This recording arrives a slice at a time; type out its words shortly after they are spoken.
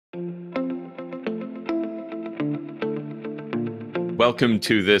Welcome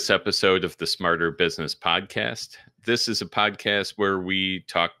to this episode of the Smarter Business Podcast. This is a podcast where we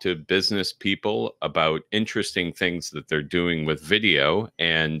talk to business people about interesting things that they're doing with video.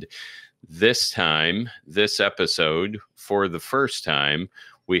 And this episode, for the first time,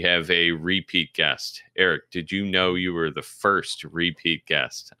 we have a repeat guest. Eric, did you know you were the first repeat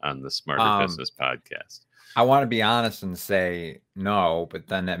guest on the Smarter Business Podcast? I want to be honest and say no, but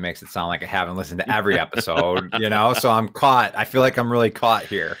then that makes it sound like I haven't listened to every episode, so I'm caught. I feel like I'm really caught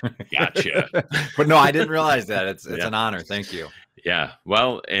here. Gotcha. But no, I didn't realize that. It's an honor. Thank you. Yeah.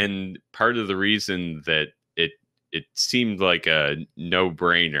 Well, and part of the reason that it seemed like a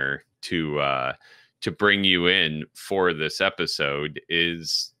no-brainer to bring you in for this episode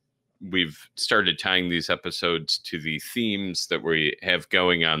is we've started tying these episodes to the themes that we have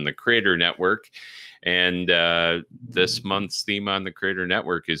going on the Creator Network. And this month's theme on the Creator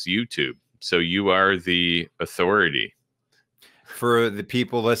Network is YouTube. So you are the authority. For the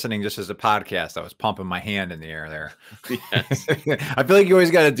people listening just as a podcast, I was pumping my hand in the air there. Yes. I feel like you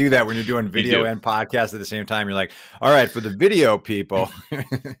always got to do that when you're doing video and podcast at the same time. You're like, all right, for the video people.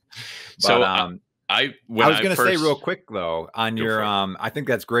 I was going to say real quick, though, on your, I think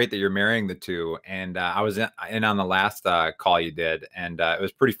that's great that you're marrying the two. And I was in on the last call you did, and it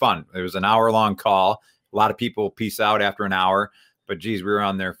was pretty fun. It was an hour-long call. A lot of people peace out after an hour. But, geez, we were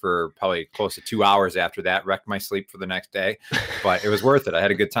on there for probably close to 2 hours after that. Wrecked my sleep for the next day. But it was worth it. I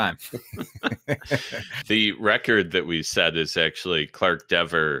had a good time. The record that we set is actually Clark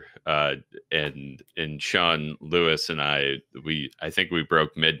Dever and Sean Lewis and I think we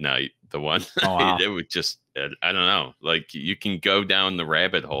broke midnight. The one. Oh, wow. It would just, I don't know, like you can go down the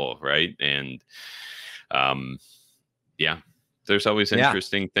rabbit hole, right? And there's always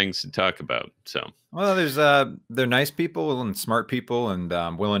interesting things to talk about. So, well, they're nice people and smart people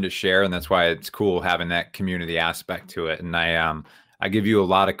and willing to share, and that's why it's cool having that community aspect to it. And I give you a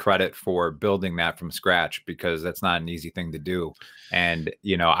lot of credit for building that from scratch, because that's not an easy thing to do. And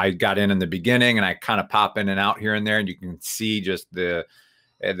I got in the beginning, and I kind of pop in and out here and there, and you can see just the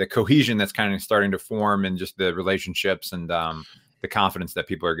cohesion that's kind of starting to form, and just the relationships and the confidence that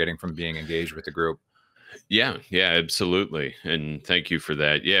people are getting from being engaged with the group. Yeah, absolutely. And thank you for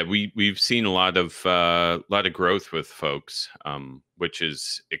that. Yeah, we've seen a lot of growth with folks, which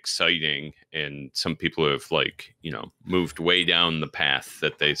is exciting. And some people have moved way down the path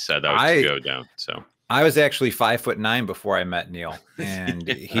that they set out to go down. So I was actually 5'9" before I met Neil, and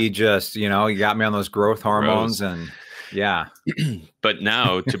he just, he got me on those growth hormones and. Yeah. But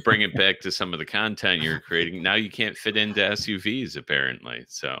now to bring it back to some of the content you're creating, now you can't fit into SUVs apparently.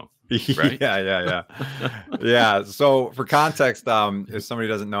 So, right? Yeah. So for context, if somebody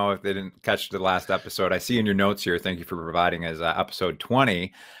doesn't know, if they didn't catch the last episode, I see in your notes here, thank you for providing, as episode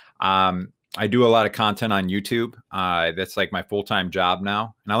 20. I do a lot of content on YouTube. That's like my full-time job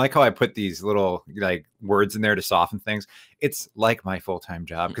now. And I like how I put these little words in there to soften things. It's like my full-time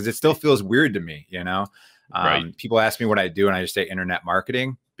job, because it still feels weird to me, Right. People ask me what I do, and I just say internet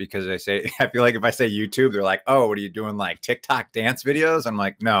marketing, because I feel like if I say YouTube, they're like, oh, what are you doing? Like TikTok dance videos? I'm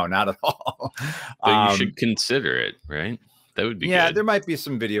like, no, not at all. But you should consider it, right? That would be good. There might be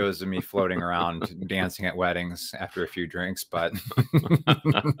some videos of me floating around dancing at weddings after a few drinks, but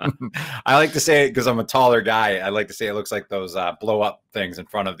I like to say it because I'm a taller guy. I like to say it looks like those blow up things in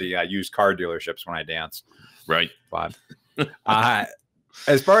front of the used car dealerships when I dance. Right. But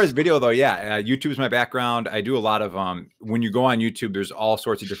as far as video, though, YouTube is my background. I do a lot of when you go on YouTube, there's all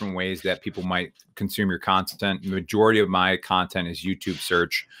sorts of different ways that people might consume your content. The majority of my content is YouTube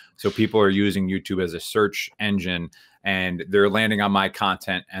search. So people are using YouTube as a search engine, and they're landing on my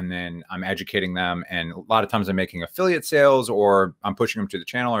content, and then I'm educating them. And a lot of times I'm making affiliate sales, or I'm pushing them to the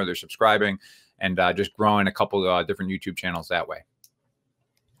channel, or they're subscribing, and just growing a couple of different YouTube channels that way.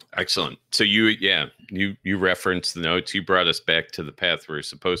 Excellent. So you referenced the notes. You brought us back to the path we're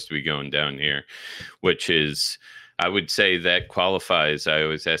supposed to be going down here, which is, I would say that qualifies. I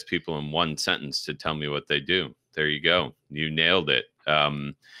always ask people in one sentence to tell me what they do. There you go. You nailed it.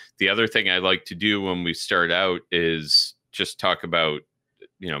 The other thing I like to do when we start out is just talk about,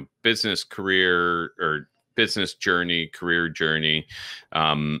 business career or business journey, career journey.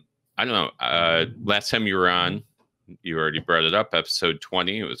 I don't know. Last time you were on, you already brought it up, episode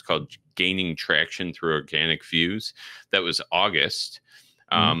 20. It was called Gaining Traction Through Organic Views. That was August.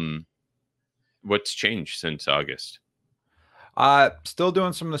 What's changed since August? Still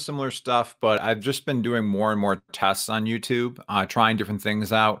doing some of the similar stuff, but I've just been doing more and more tests on YouTube, trying different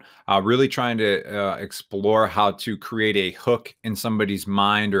things out, really trying to explore how to create a hook in somebody's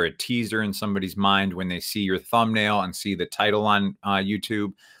mind or a teaser in somebody's mind when they see your thumbnail and see the title on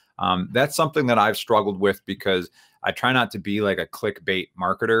YouTube. That's something that I've struggled with because I try not to be like a clickbait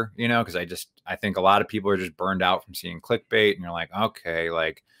marketer, you know, because I think a lot of people are just burned out from seeing clickbait, and you're like, okay,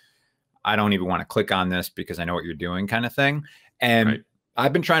 like I don't even want to click on this because I know what you're doing, kind of thing. And Right.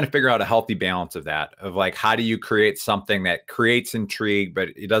 I've been trying to figure out a healthy balance of that, of like, how do you create something that creates intrigue, but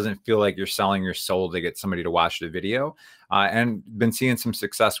it doesn't feel like you're selling your soul to get somebody to watch the video, and been seeing some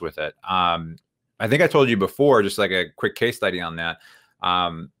success with it. I think I told you before, just like a quick case study on that.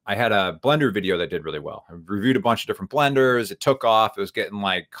 I had a blender video that did really well. I reviewed a bunch of different blenders. It took off. It was getting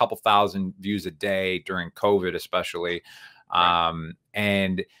like a couple thousand views a day during COVID, especially. Right.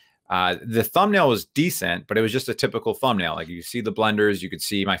 And the thumbnail was decent, but it was just a typical thumbnail. Like you see the blenders, you could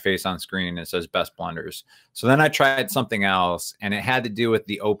see my face on screen, and it says best blenders. So then I tried something else, and it had to do with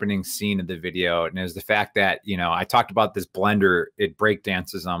the opening scene of the video. And it was the fact that, you know, I talked about this blender, it break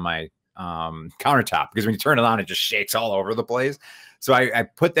dances on my countertop, because when you turn it on, it just shakes all over the place. So I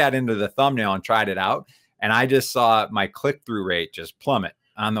put that into the thumbnail and tried it out. And I just saw my click-through rate just plummet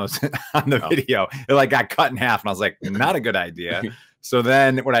on those on the video. It like got cut in half, and I was like, not a good idea. So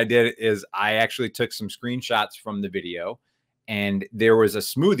then what I did is I actually took some screenshots from the video, and there was a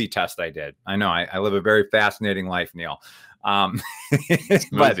smoothie test I did. I know I live a very fascinating life, Neil. But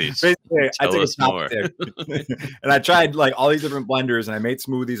basically, I took a chopstick and I tried like all these different blenders, and I made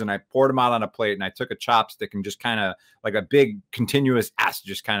smoothies, and I poured them out on a plate, and I took a chopstick and just kind of like a big continuous S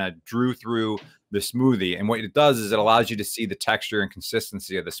just kind of drew through the smoothie. And what it does is it allows you to see the texture and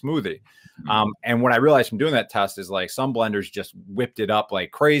consistency of the smoothie. And what I realized from doing that test is like some blenders just whipped it up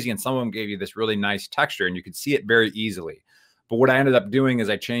like crazy, and some of them gave you this really nice texture, and you could see it very easily. But what I ended up doing is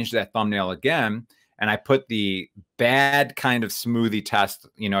I changed that thumbnail again, and I put the bad kind of smoothie test,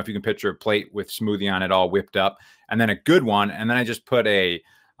 you know, if you can picture a plate with smoothie on it all whipped up, and then a good one. And then I just put a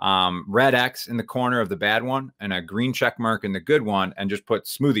red X in the corner of the bad one and a green check mark in the good one, and just put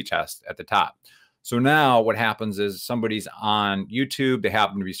smoothie test at the top. So now what happens is somebody's on YouTube, they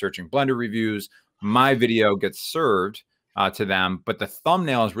happen to be searching blender reviews. My video gets served to them, but the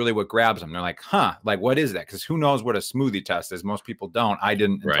thumbnail is really what grabs them. They're like, huh, like, what is that? Because who knows what a smoothie test is? Most people don't. I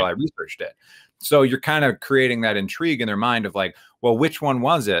didn't until I researched it. So you're kind of creating that intrigue in their mind of like, well, which one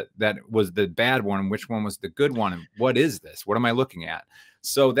was it that was the bad one? Which one was the good one? And what is this? What am I looking at?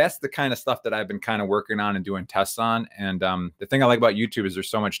 So that's the kind of stuff that I've been kind of working on and doing tests on. And the thing I like about YouTube is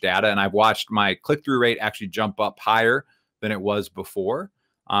there's so much data, and I've watched my click-through rate actually jump up higher than it was before.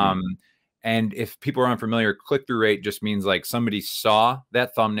 And if people are unfamiliar, click-through rate just means like somebody saw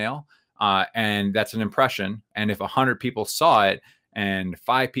that thumbnail, and that's an impression. And if 100 people saw it and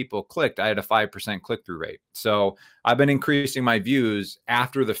 5 people clicked, I had a 5% click-through rate. So I've been increasing my views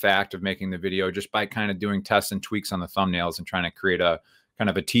after the fact of making the video, just by kind of doing tests and tweaks on the thumbnails and trying to create a kind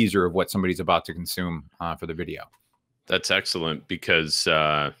of a teaser of what somebody's about to consume for the video. That's excellent, because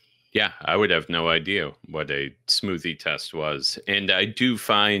yeah, I would have no idea what a smoothie test was. And I do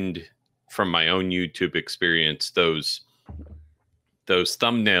find from my own YouTube experience, those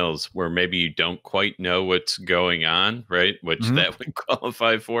thumbnails where maybe you don't quite know what's going on, right? Which that would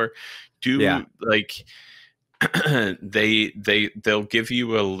qualify for. Like they'll give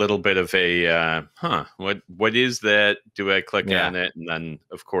you a little bit of a what is that? Do I click on it? And then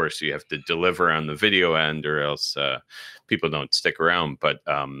of course you have to deliver on the video end, or else people don't stick around. But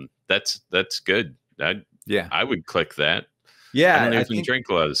that's good. I would click that. Yeah, I don't even drink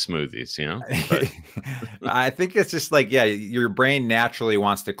a lot of smoothies, you know. But. I think it's just like, yeah, your brain naturally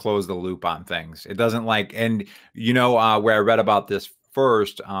wants to close the loop on things. It doesn't like, and you know, where I read about this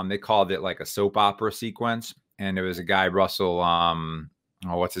first, they called it like a soap opera sequence, and it was a guy, Russell,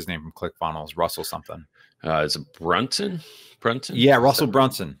 what's his name from ClickFunnels, Russell something. Is it Brunson? Yeah, Russell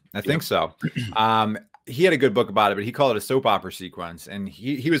Brunson. I think so. He had a good book about it, but he called it a soap opera sequence. And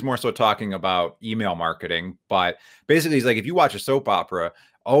he was more so talking about email marketing. But basically, he's like, if you watch a soap opera,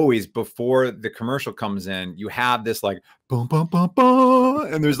 always before the commercial comes in, you have this like boom, boom, boom,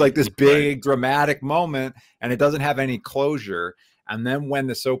 boom. And there's like this big dramatic moment, and it doesn't have any closure. And then when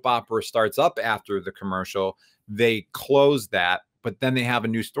the soap opera starts up after the commercial, they close that, but then they have a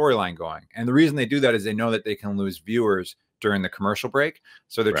new storyline going. And the reason they do that is they know that they can lose viewers during the commercial break.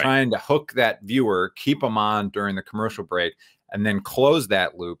 So they're trying to hook that viewer, keep them on during the commercial break, and then close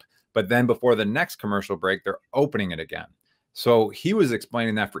that loop. But then before the next commercial break, they're opening it again. So he was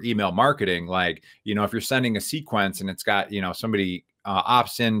explaining that for email marketing. Like, you know, if you're sending a sequence and it's got, you know, somebody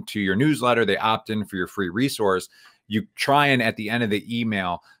opts into your newsletter, they opt in for your free resource, you try and at the end of the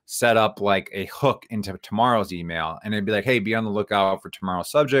email, set up like a hook into tomorrow's email. And it'd be like, hey, be on the lookout for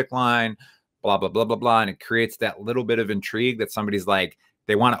tomorrow's subject line, blah, blah, blah, blah, blah. And it creates that little bit of intrigue that somebody's like,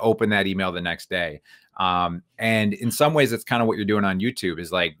 they want to open that email the next day. And in some ways, it's kind of what you're doing on YouTube,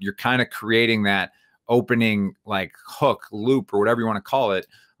 is like, you're kind of creating that, opening like hook, loop, or whatever you want to call it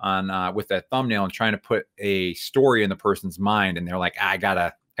on with that thumbnail and trying to put a story in the person's mind. And they're like, I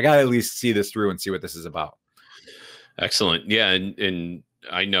gotta at least see this through and see what this is about. Excellent. Yeah. And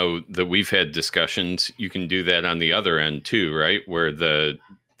I know that we've had discussions. You can do that on the other end too, right? Where the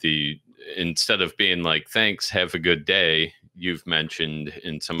instead of being like, thanks, have a good day, you've mentioned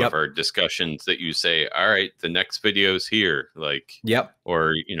in some of our discussions that you say, all right, the next video is here, like,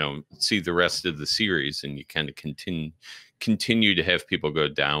 or, you know, see the rest of the series, and you kind of continue to have people go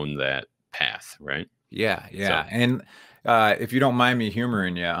down that path, right? Yeah. So, and if you don't mind me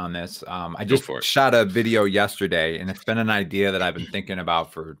humoring you on this, I just shot a video yesterday, and it's been an idea that I've been thinking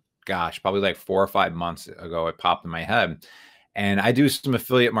about for, gosh, probably like 4 or 5 months ago. It popped in my head, and I do some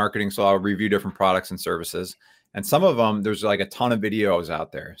affiliate marketing. So I'll review different products and services, and some of them, there's like a ton of videos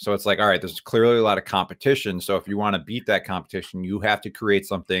out there. So it's like, all right, there's clearly a lot of competition. So if you want to beat that competition, you have to create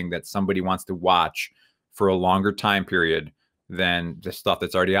something that somebody wants to watch for a longer time period than the stuff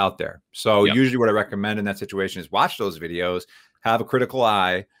that's already out there. So usually what I recommend in that situation is watch those videos, have a critical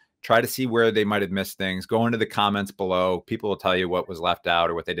eye, try to see where they might have missed things, go into the comments below. People will tell you what was left out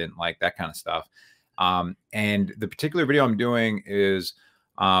or what they didn't like, that kind of stuff. And the particular video I'm doing is,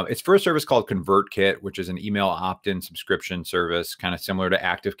 it's for a service called ConvertKit, which is an email opt-in subscription service, kind of similar to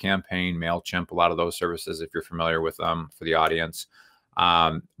ActiveCampaign, MailChimp, a lot of those services, if you're familiar with them for the audience.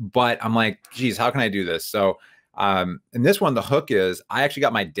 But I'm like, geez, how can I do this? So in this one, the hook is I actually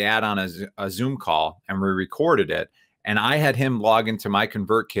got my dad on a Zoom call, and we recorded it. And I had him log into my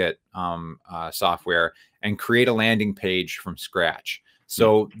ConvertKit software and create a landing page from scratch.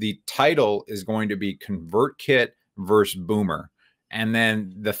 So the title is going to be ConvertKit versus Boomer. And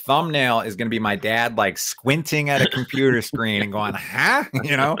then the thumbnail is going to be my dad like squinting at a computer screen and going, huh?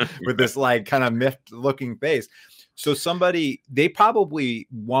 You know, with this like kind of miffed looking face. So they probably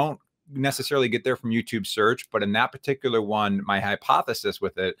won't necessarily get there from YouTube search, but in that particular one, my hypothesis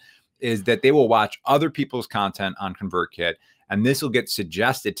with it is that they will watch other people's content on ConvertKit, and this will get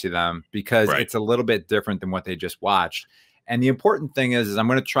suggested to them because it's a little bit different than what they just watched. And the important thing is I'm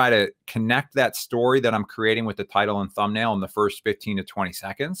going to try to connect that story that I'm creating with the title and thumbnail in the first 15 to 20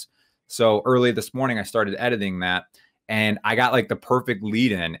 seconds. So early this morning, I started editing that, and I got like the perfect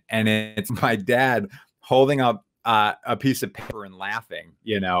lead in, and it's my dad holding up a piece of paper and laughing,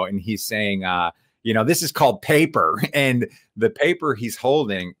 you know, and he's saying, you know, this is called paper. And the paper he's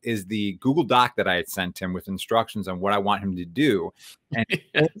holding is the Google Doc that I had sent him with instructions on what I want him to do. And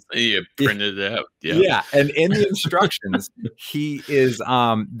you printed it out. Yeah. And in the instructions, he is,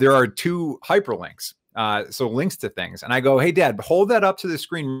 there are 2 hyperlinks. So links to things. And I go, hey, Dad, hold that up to the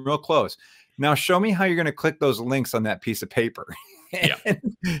screen real close. Now show me how you're going to click those links on that piece of paper.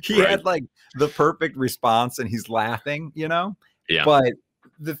 And he had like the perfect response, and he's laughing, you know? But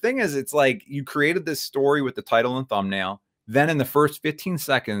the thing is, it's like you created this story with the title and thumbnail. Then in the first 15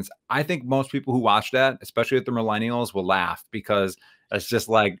 seconds, I think most people who watch that, especially with the millennials, will laugh because it's just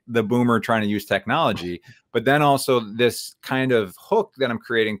like the boomer trying to use technology. But then also this kind of hook that I'm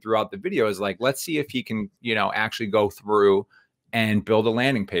creating throughout the video is like, let's see if he can, you know, actually go through and build a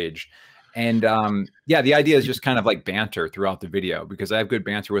landing page. And yeah, the idea is just kind of like banter throughout the video, because I have good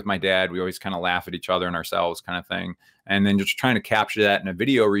banter with my dad. We always kind of laugh at each other and ourselves kind of thing. And then just trying to capture that in a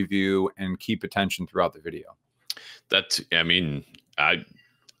video review and keep attention throughout the video. That's, I mean, I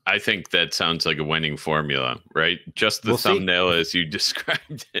think that sounds like a winning formula, right? Just the thumbnail as you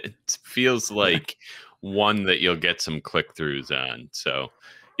described it feels like one that you'll get some click-throughs on. So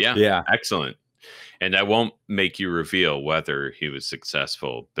yeah, excellent. And I won't make you reveal whether he was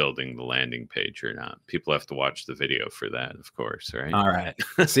successful building the landing page or not. People have to watch the video for that, of course, right? All right.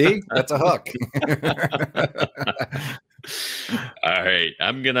 See, that's a hook. All right.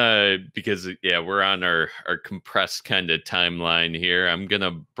 I'm going to, because we're on our compressed kind of timeline here. I'm going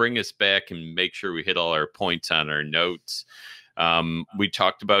to bring us back and make sure we hit all our points on our notes. We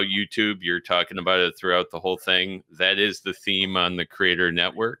talked about YouTube. You're talking about it throughout the whole thing. That is the theme on the Creator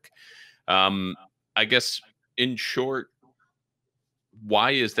Network. I guess in short,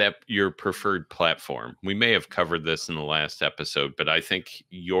 why is that your preferred platform? We may have covered this in the last episode, but I think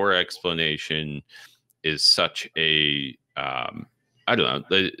your explanation is such a, I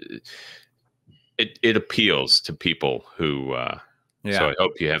don't know, it appeals to people who, so I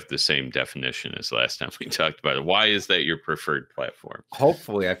hope you have the same definition as last time we talked about it. Why is that your preferred platform?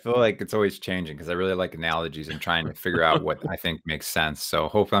 Hopefully. I feel like it's always changing because I really like analogies and trying to figure out what I think makes sense. So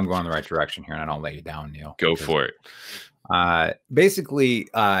hopefully I'm going the right direction here and I don't let you down, Neil. Go for it. Basically,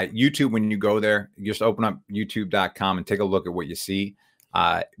 YouTube, when you go there, you just open up youtube.com and take a look at what you see.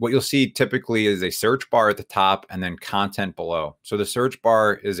 What you'll see typically is a search bar at the top and then content below. So the search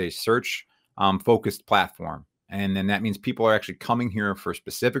bar is a search focused platform. And then that means people are actually coming here for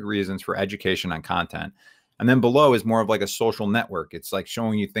specific reasons for education on content. And then below is more of like a social network. It's like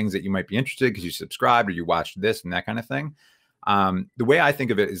showing you things that you might be interested because you subscribed or you watched this and that kind of thing. The way I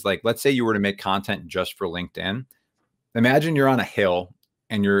think of it is like, let's say you were to make content just for LinkedIn. Imagine you're on a hill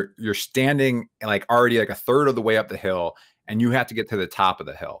and you're standing like already like a third of the way up the hill and you have to get to the top of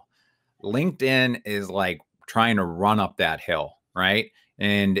the hill. LinkedIn is like trying to run up that hill, right?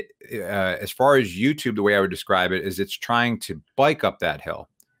 And as far as YouTube, the way I would describe it is it's trying to bike up that hill.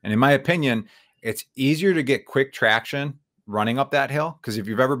 And in my opinion, it's easier to get quick traction running up that hill, because if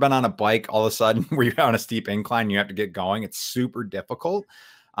you've ever been on a bike, all of a sudden where you're on a steep incline, you have to get going. It's super difficult.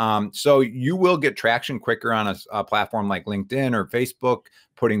 So you will get traction quicker on a platform like LinkedIn or Facebook,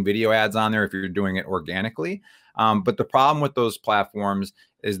 putting video ads on there if you're doing it organically. But the problem with those platforms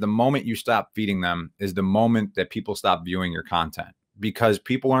is the moment you stop feeding them is the moment that people stop viewing your content, because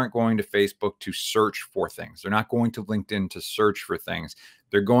people aren't going to Facebook to search for things. They're not going to LinkedIn to search for things.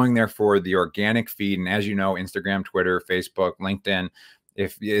 They're going there for the organic feed. And as you know, Instagram, Twitter, Facebook, LinkedIn,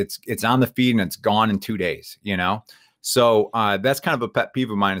 if it's on the feed and it's gone in 2 days, you know? So that's kind of a pet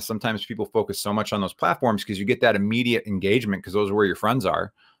peeve of mine, is sometimes people focus so much on those platforms because you get that immediate engagement because those are where your friends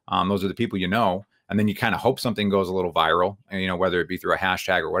are. Those are the people you know. And then you kind of hope something goes a little viral, and, you know, whether it be through a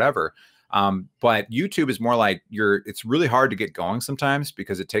hashtag or whatever. But YouTube is more like it's really hard to get going sometimes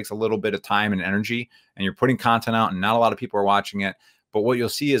because it takes a little bit of time and energy, and you're putting content out and not a lot of people are watching it. But what you'll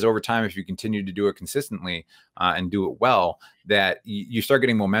see is over time, if you continue to do it consistently and do it well, that you start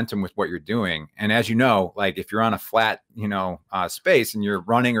getting momentum with what you're doing. And as you know, like if you're on a flat, you know, space and you're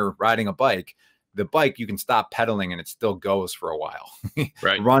running or riding a bike, the bike, you can stop pedaling and it still goes for a while.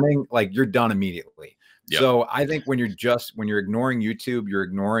 Right. Running, like you're done immediately. Yep. So I think when you're ignoring YouTube, you're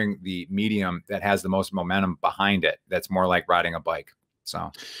ignoring the medium that has the most momentum behind it. That's more like riding a bike.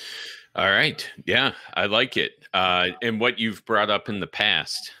 So. All right. Yeah, I like it. And what you've brought up in the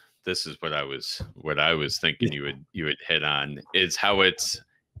past, this is what I was thinking you would hit on, is how it's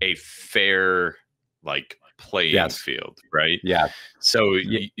a fair, like, playing field, right? Yeah. So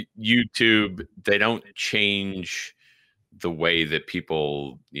YouTube, they don't change the way that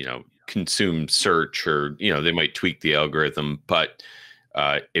people, you know, consume search, or, you know, they might tweak the algorithm, but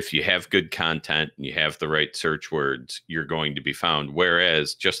if you have good content and you have the right search words, you're going to be found.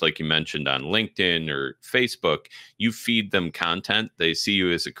 Whereas, just like you mentioned on LinkedIn or Facebook, you feed them content. They see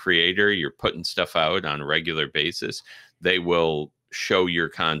you as a creator. You're putting stuff out on a regular basis. They will show your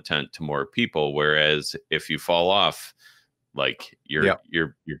content to more people. Whereas if you fall off, like you're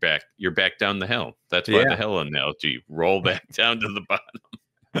back down the hill. That's why the hill analogy, roll back down to the bottom.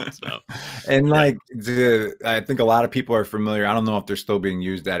 So, and like I think a lot of people are familiar. I don't know if they're still being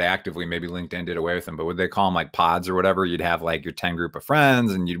used that actively. Maybe LinkedIn did away with them, but would they call them like pods or whatever? You'd have like your 10 group of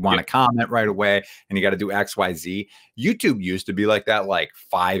friends and you'd want to comment right away, and you got to do X, Y, Z. YouTube used to be like that like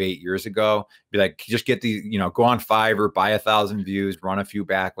 5-8 years ago. Be like, just get the, you know, go on Fiverr, buy 1,000 views, run a few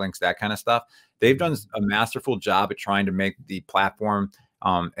backlinks, that kind of stuff. They've done a masterful job at trying to make the platform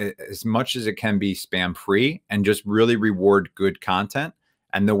as much as it can be spam free and just really reward good content.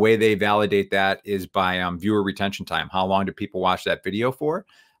 And the way they validate that is by viewer retention time. How long do people watch that video for?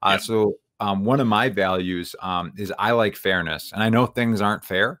 So one of my values is I like fairness. And I know things aren't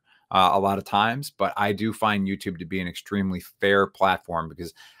fair a lot of times, but I do find YouTube to be an extremely fair platform,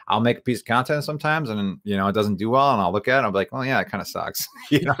 because I'll make a piece of content sometimes and, you know, it doesn't do well, and I'll look at it and I'll be like, well, yeah, it kind of sucks.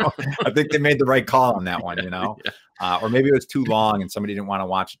 You know, I think they made the right call on that one, you know, or maybe it was too long and somebody didn't want to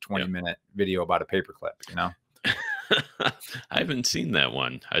watch a 20-minute video about a paperclip, you know? I haven't seen that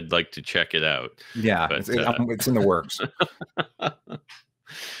one. I'd like to check it out. Yeah, but, it's in the works.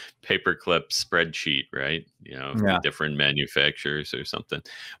 Paperclip spreadsheet, right? You know, different manufacturers or something.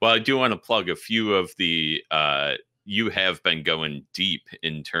 Well, I do want to plug a few of the you have been going deep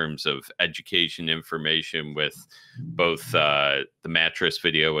in terms of education information with both the mattress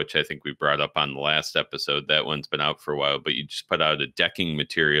video, which I think we brought up on the last episode. That one's been out for a while, but you just put out a decking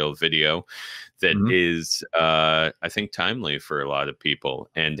material video that is, I think, timely for a lot of people,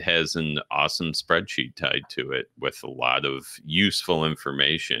 and has an awesome spreadsheet tied to it with a lot of useful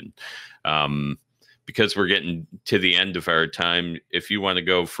information. Because we're getting to the end of our time, if you want to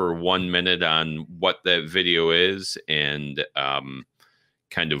go for 1 minute on what that video is and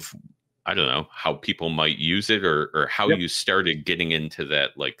kind of, I don't know, how people might use it, or how you started getting into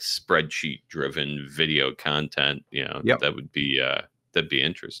that like spreadsheet driven video content, you know, that would be that'd be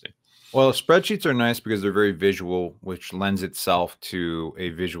interesting. Well, spreadsheets are nice because they're very visual, which lends itself to a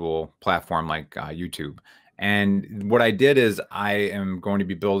visual platform like YouTube. And what I did is I am going to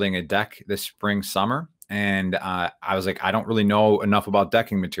be building a deck this spring, summer. And I was like, I don't really know enough about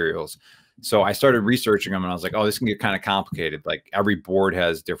decking materials. So I started researching them and I was like, oh, this can get kind of complicated. Like every board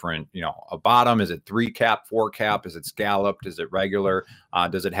has different, a bottom. Is it 3 cap, 4 cap? Is it scalloped? Is it regular?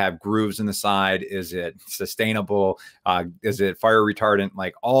 Does it have grooves in the side? Is it sustainable? Is it fire retardant?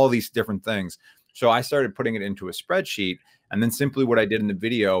 Like all these different things. So I started putting it into a spreadsheet. And then simply what I did in the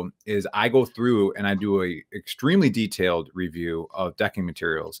video is I go through and I do a extremely detailed review of decking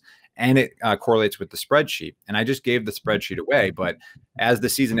materials, and it correlates with the spreadsheet. And I just gave the spreadsheet away. But as the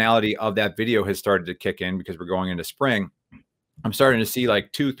seasonality of that video has started to kick in, because we're going into spring, I'm starting to see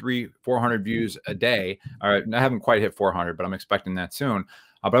like 200, 300, 400 views a day. All right, I haven't quite hit 400, but I'm expecting that soon.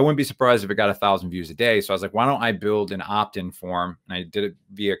 But I wouldn't be surprised if it got 1,000 views a day. So I was like, why don't I build an opt-in form? And I did it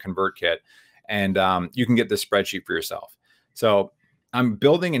via ConvertKit. And you can get this spreadsheet for yourself. So I'm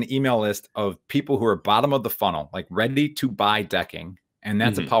building an email list of people who are bottom of the funnel, like ready to buy decking. And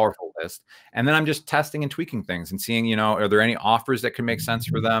that's a powerful list. And then I'm just testing and tweaking things and seeing, are there any offers that could make sense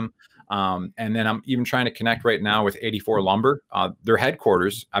for them? And then I'm even trying to connect right now with 84 Lumber, their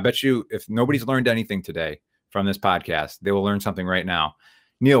headquarters. I bet you if nobody's learned anything today from this podcast, they will learn something right now.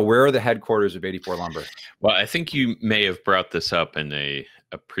 Neil, where are the headquarters of 84 Lumber? Well, I think you may have brought this up in a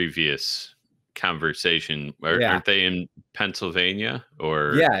previous conversation. Aren't they in Pennsylvania?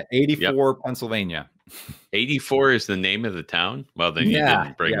 Or 84 Pennsylvania. 84 is the name of the town. Well, then you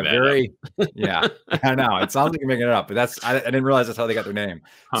didn't bring that up. Yeah, I know. It sounds like you're making it up, but I didn't realize that's how they got their name.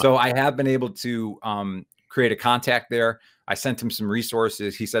 So I have been able to create a contact there. I sent him some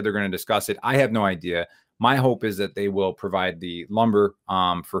resources. He said they're going to discuss it. I have no idea. My hope is that they will provide the lumber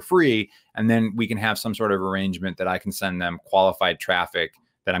for free, and then we can have some sort of arrangement that I can send them qualified traffic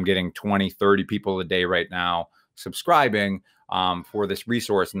that I'm getting 20, 30 people a day right now subscribing for this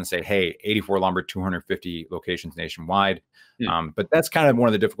resource, and then say, hey, 84 Lumber, 250 locations nationwide. But that's kind of one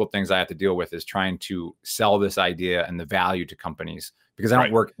of the difficult things I have to deal with, is trying to sell this idea and the value to companies, because I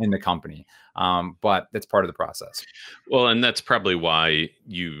don't work in the company. But that's part of the process. Well, and that's probably why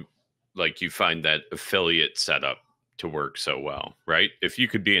you find that affiliate setup to work so well, right? If you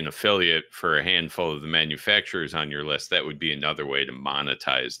could be an affiliate for a handful of the manufacturers on your list, that would be another way to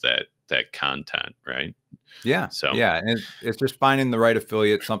monetize that content, right? Yeah. So and it's just finding the right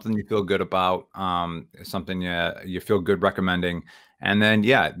affiliate, something you feel good about, something you feel good recommending, and then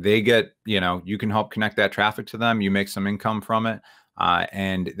they get, you can help connect that traffic to them. You make some income from it,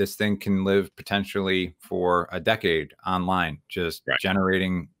 and this thing can live potentially for a decade online, just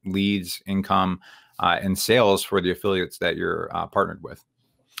generating leads, income, and sales for the affiliates that you're partnered with.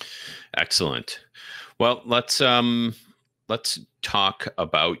 Excellent. Well, let's talk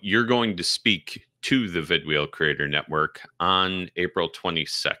about, you're going to speak to the Vidwheel Creator Network on April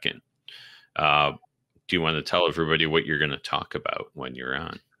 22nd. Do you want to tell everybody what you're going to talk about when you're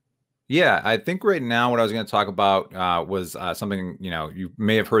on? Yeah, I think right now what I was going to talk about was something, you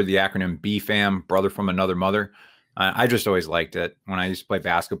may have heard the acronym BFAM, Brother from Another Mother. I just always liked it. When I used to play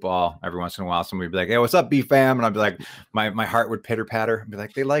basketball, every once in a while, somebody would be like, hey, what's up, BFAM? And I'd be like, my heart would pitter patter. I'd be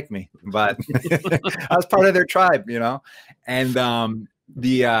like, they like me, but I was part of their tribe, And what I'm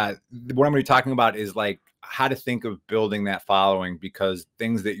going to be talking about is like how to think of building that following, because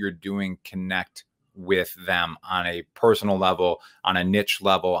things that you're doing connect with them on a personal level, on a niche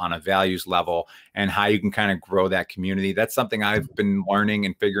level, on a values level, and how you can kind of grow that community. That's something I've been learning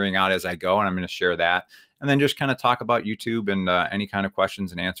and figuring out as I go, and I'm going to share that. And then just kind of talk about YouTube and any kind of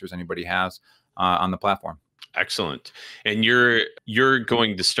questions and answers anybody has on the platform. Excellent. And you're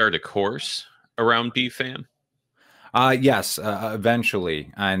going to start a course around BFAM? Yes,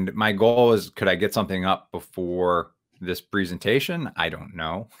 eventually. And my goal is, could I get something up before this presentation? I don't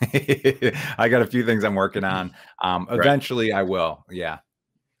know. I got a few things I'm working on. Eventually I will. Yeah.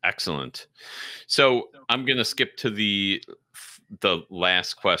 Excellent. So I'm going to skip to the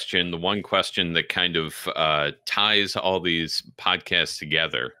last question, the one question that kind of ties all these podcasts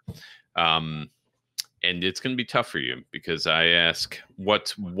together. And it's going to be tough for you, because I ask,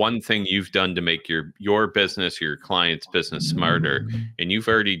 what's one thing you've done to make your business, your client's business smarter? And you've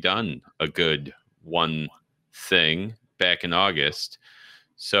already done a good one thing back in August.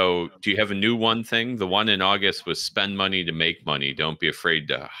 So do you have a new one thing? The one in August was spend money to make money. Don't be afraid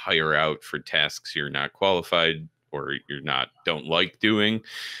to hire out for tasks you're not qualified or don't like doing.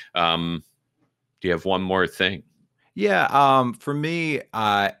 Do you have one more thing? Yeah. For me,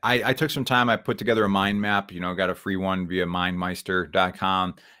 I took some time. I put together a mind map, got a free one via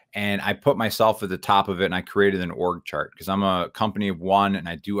mindmeister.com. And I put myself at the top of it, and I created an org chart, because I'm a company of one and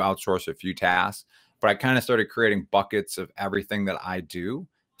I do outsource a few tasks, but I kind of started creating buckets of everything that I do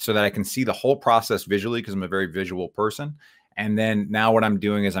so that I can see the whole process visually, because I'm a very visual person. And then now what I'm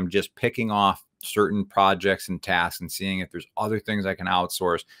doing is I'm just picking off certain projects and tasks and seeing if there's other things I can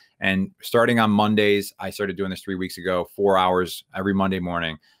outsource. And starting on Mondays, I started doing this 3 weeks ago, 4 hours every Monday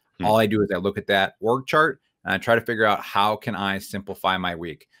morning. All I do is I look at that org chart and I try to figure out how can I simplify my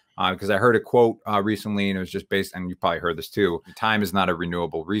week. Because I heard a quote recently, and it was just based, and you probably heard this too, time is not a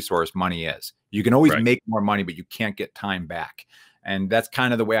renewable resource, money is. You can always make more money, but you can't get time back. And that's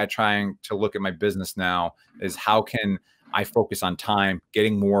kind of the way I try to look at my business now, is how can I focus on time,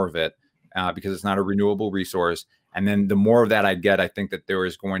 getting more of it, because it's not a renewable resource. And then the more of that I get, I think that there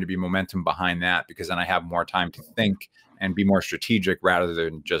is going to be momentum behind that, because then I have more time to think and be more strategic rather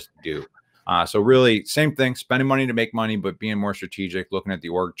than just do. So really same thing, spending money to make money, but being more strategic, looking at the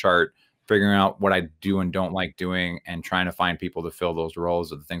org chart, figuring out what I do and don't like doing, and trying to find people to fill those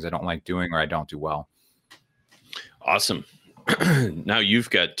roles of the things I don't like doing or I don't do well. Awesome. Now you've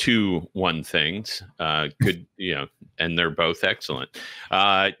got 2 1 things, and they're both excellent.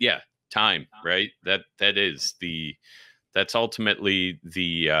 Yeah. Time, right? That's ultimately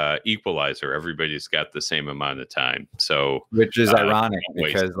the equalizer. Everybody's got the same amount of time. So, which is ironic,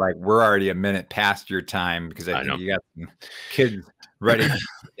 because like we're already a minute past your time, because I think you got some kids ready to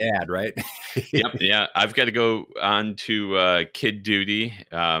dad, right? Yep. Yeah. I've got to go on to kid duty.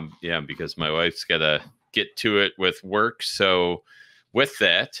 Because my wife's got to get to it with work. So with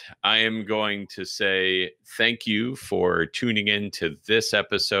that, I am going to say thank you for tuning in to this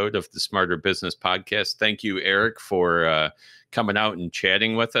episode of the Smarter Business Podcast. Thank you, Eric, for coming out and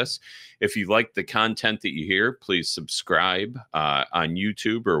chatting with us. If you like the content that you hear, please subscribe on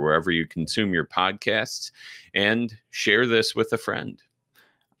YouTube or wherever you consume your podcasts, and share this with a friend.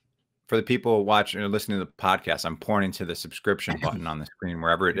 For the people watching or listening to the podcast, I'm pointing to the subscription button on the screen,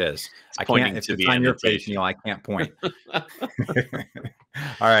 wherever it is. I can't, if it's on your face, Neil, I can't point. All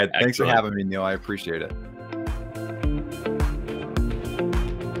right. Thanks for having me, Neil. I appreciate it.